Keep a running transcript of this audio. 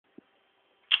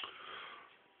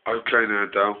Okay now,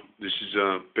 Dale, this is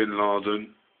Bin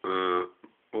Laden.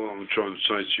 What I'm trying to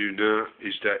say to you now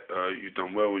is that you've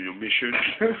done well on your mission.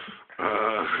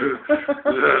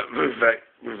 Move back.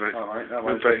 Alright, that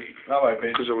Move way, back.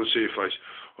 Ben. Because I want to see your face.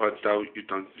 Right, Dale, you've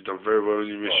done very well on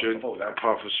your mission.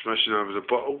 Apart from smashing over the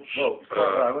bottles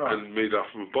and me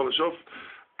laughing with bottles off.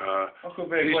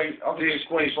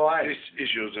 This is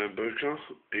your Sambuca,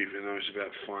 even though it's about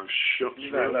 5 shots.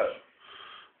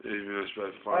 Even though it's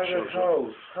about 5 shots.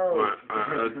 Right,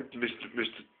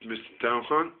 Mr.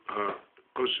 Drunken,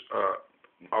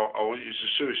 I want you to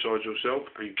suicide yourself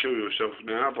and kill yourself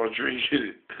now by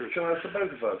drinking it. Can I have some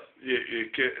Sambuca first? Yeah,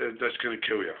 that's going to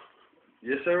kill you.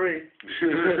 Yes, sir.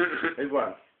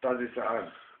 Everyone, does this at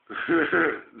home.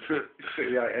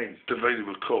 18. Davina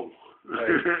McCall.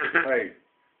 Hey,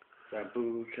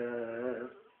 Sambuca.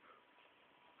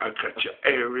 I got your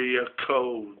area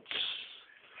codes.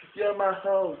 You're my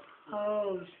hose.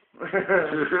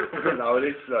 No, this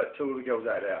is like two of the girls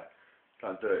out there.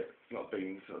 Can't do it. It's not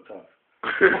being sort of tough.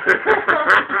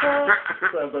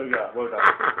 Sambuca, well done.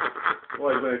 Why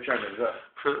are you wearing a champion? Is that?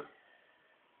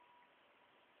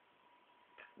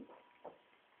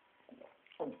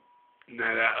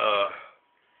 Now that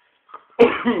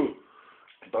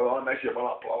don't make shit blow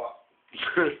up.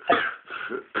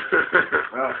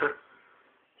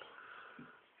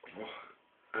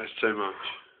 That's too much.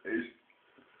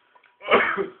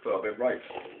 But I've been raped.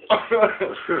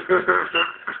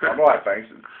 I'm right, thanks.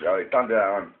 Done that at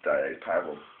home. It's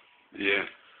terrible. Yeah,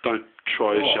 don't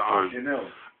try this at home.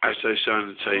 As they say on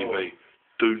the TV,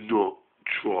 do not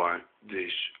try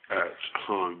this at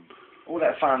home. All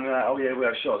that fun, oh yeah, we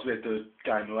have shots, we have to do a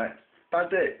game and that. Don't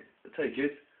do it. I tell you,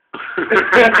 kids.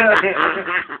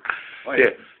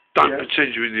 Yeah, don't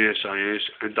pretend you're in the SAS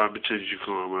and don't pretend you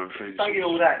can't run things. Don't get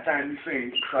all that damn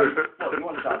thing. So, what, you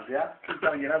want subs, yeah?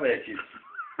 Don't get over here, kids.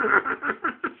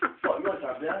 What, you want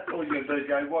subs, yeah? All you're going to do is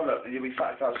go, well, look, and you'll be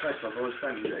fucked up, stressed off, all the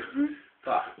same as you.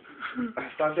 But,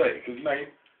 don't do it, because, mate,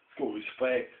 it's got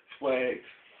respect, sweat.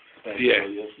 Yeah,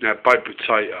 now, baked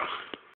potato.